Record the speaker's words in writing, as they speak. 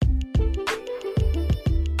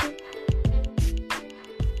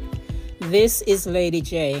This is Lady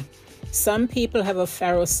J. Some people have a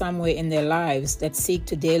Pharaoh somewhere in their lives that seek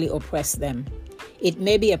to daily oppress them. It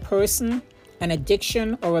may be a person, an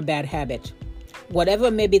addiction, or a bad habit.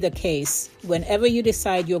 Whatever may be the case, whenever you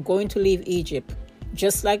decide you're going to leave Egypt,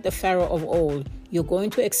 just like the Pharaoh of old, you're going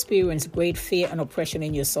to experience great fear and oppression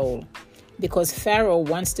in your soul. Because Pharaoh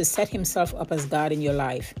wants to set himself up as God in your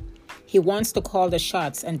life. He wants to call the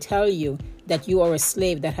shots and tell you that you are a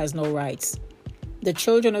slave that has no rights. The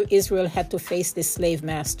children of Israel had to face this slave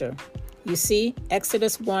master. You see,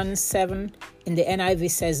 Exodus 1:7 in the NIV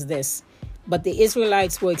says this, "But the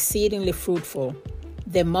Israelites were exceedingly fruitful.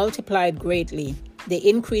 They multiplied greatly. They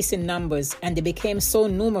increased in numbers, and they became so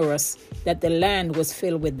numerous that the land was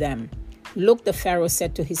filled with them. Look," the Pharaoh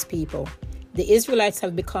said to his people, "the Israelites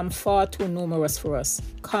have become far too numerous for us.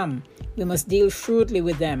 Come, we must deal shrewdly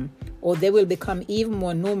with them, or they will become even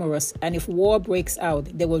more numerous, and if war breaks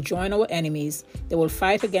out, they will join our enemies, they will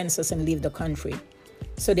fight against us and leave the country."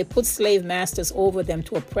 So they put slave masters over them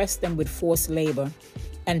to oppress them with forced labor.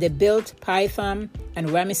 And they built Pithom and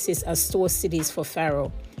Ramesses as store cities for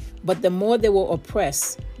Pharaoh. But the more they were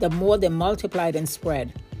oppressed, the more they multiplied and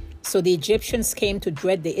spread. So the Egyptians came to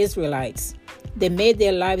dread the Israelites. They made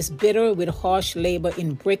their lives bitter with harsh labor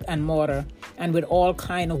in brick and mortar and with all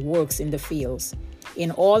kinds of works in the fields.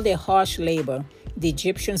 In all their harsh labor, the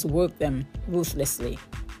Egyptians worked them ruthlessly.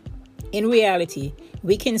 In reality,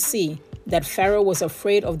 we can see that Pharaoh was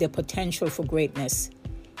afraid of their potential for greatness.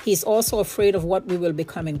 He's also afraid of what we will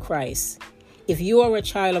become in Christ. If you are a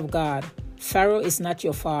child of God, Pharaoh is not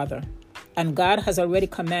your father, and God has already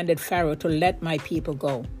commanded Pharaoh to let my people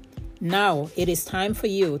go. Now it is time for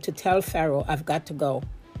you to tell Pharaoh, "I've got to go."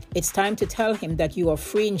 It's time to tell him that you are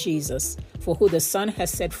free in Jesus, for who the Son has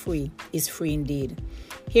set free is free indeed.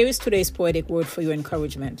 Here is today's poetic word for your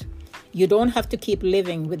encouragement. You don't have to keep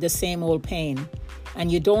living with the same old pain,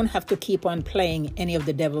 and you don't have to keep on playing any of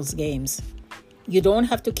the devil's games. You don't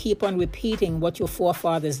have to keep on repeating what your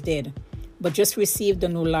forefathers did, but just receive the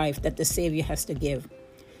new life that the Savior has to give.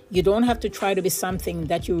 You don't have to try to be something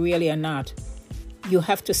that you really are not. You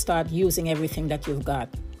have to start using everything that you've got.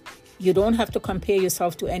 You don't have to compare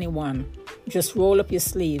yourself to anyone. Just roll up your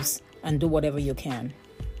sleeves and do whatever you can.